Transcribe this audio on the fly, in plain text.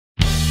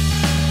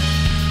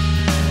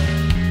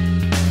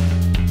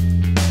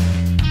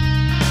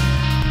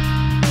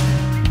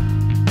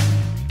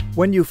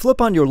When you flip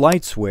on your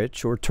light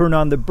switch or turn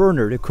on the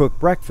burner to cook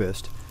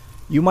breakfast,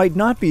 you might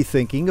not be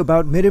thinking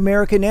about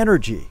MidAmerican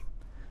Energy.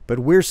 But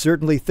we're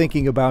certainly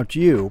thinking about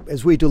you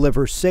as we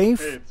deliver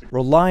safe,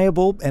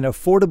 reliable, and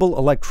affordable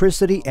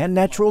electricity and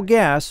natural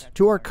gas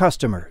to our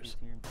customers.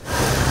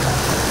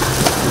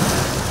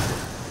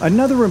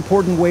 Another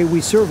important way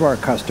we serve our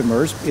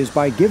customers is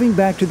by giving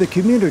back to the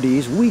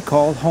communities we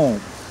call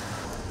home.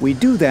 We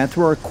do that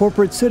through our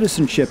corporate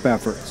citizenship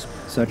efforts,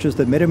 such as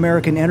the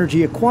MidAmerican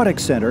Energy Aquatic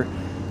Center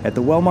at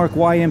the Wellmark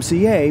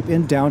YMCA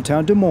in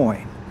downtown Des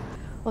Moines.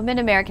 Well,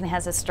 MidAmerican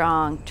has a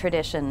strong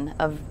tradition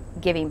of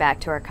giving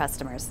back to our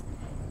customers.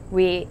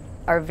 We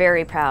are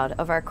very proud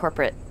of our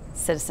corporate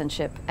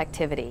citizenship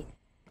activity.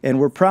 And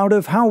we're proud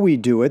of how we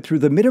do it through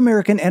the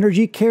MidAmerican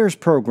Energy CARES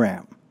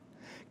program.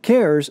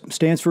 CARES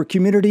stands for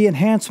Community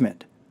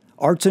Enhancement,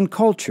 Arts and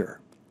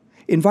Culture,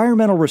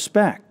 Environmental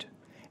Respect,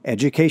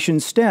 Education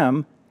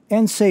STEM,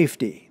 and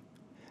Safety.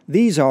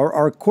 These are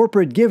our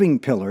corporate giving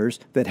pillars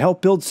that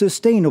help build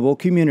sustainable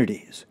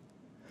communities.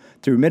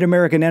 Through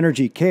MidAmerican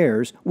Energy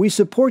CARES, we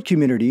support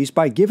communities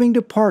by giving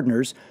to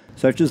partners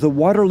such as the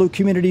Waterloo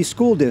Community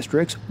School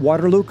District's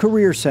Waterloo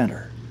Career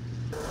Center.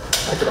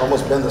 I could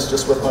almost bend this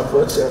just with my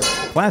foot. So.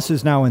 Class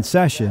is now in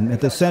session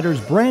at the center's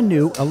brand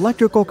new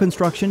Electrical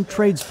Construction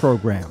Trades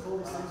program.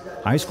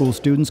 High school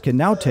students can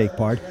now take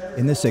part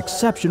in this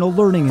exceptional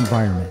learning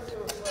environment.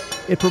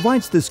 It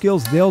provides the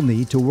skills they'll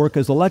need to work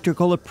as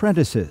electrical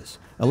apprentices,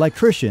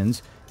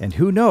 electricians, and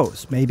who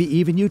knows, maybe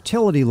even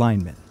utility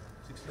linemen.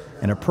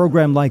 And a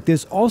program like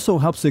this also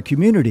helps the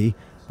community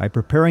by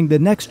preparing the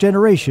next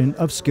generation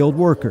of skilled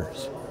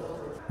workers.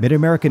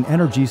 MidAmerican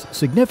Energy's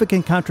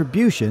significant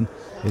contribution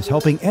is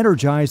helping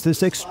energize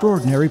this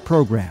extraordinary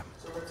program.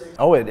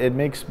 Oh, it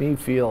makes me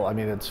feel, I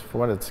mean, it's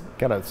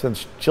kind of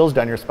sends chills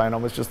down your spine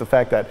almost, just the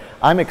fact that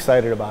I'm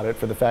excited about it,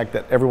 for the fact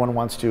that everyone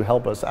wants to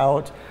help us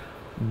out,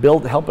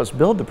 help us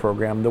build the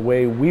program the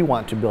way we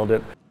want to build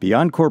it.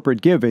 Beyond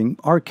corporate giving,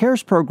 our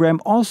CARES program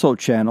also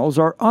channels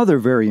our other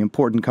very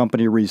important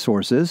company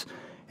resources,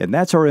 and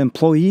that's our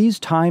employees'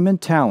 time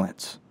and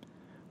talents.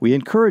 We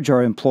encourage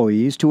our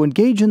employees to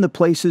engage in the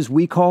places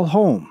we call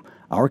home,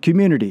 our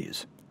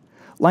communities.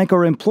 Like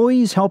our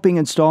employees helping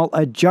install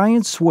a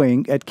giant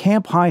swing at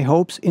Camp High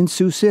Hopes in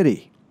Sioux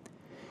City.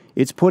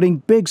 It's putting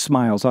big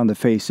smiles on the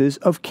faces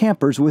of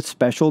campers with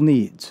special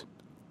needs.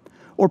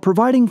 Or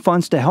providing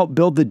funds to help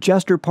build the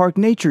Jester Park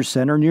Nature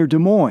Center near Des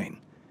Moines.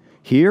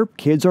 Here,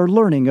 kids are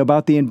learning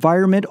about the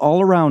environment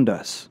all around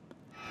us.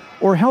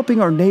 Or helping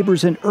our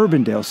neighbors in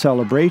Urbandale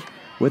celebrate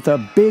with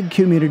a big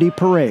community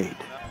parade.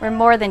 We're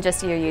more than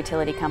just your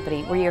utility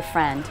company. We're your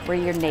friend, we're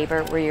your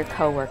neighbor, we're your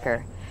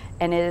coworker.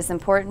 And it is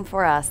important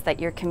for us that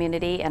your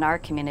community and our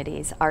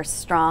communities are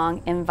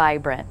strong and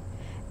vibrant,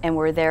 and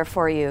we're there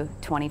for you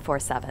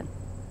 24/7.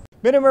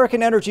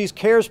 MidAmerican Energy's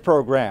CARES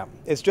program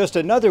is just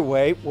another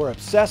way we're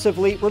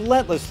obsessively,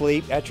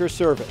 relentlessly at your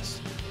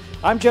service.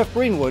 I'm Jeff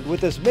Greenwood with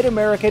this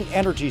MidAmerican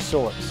Energy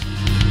Source.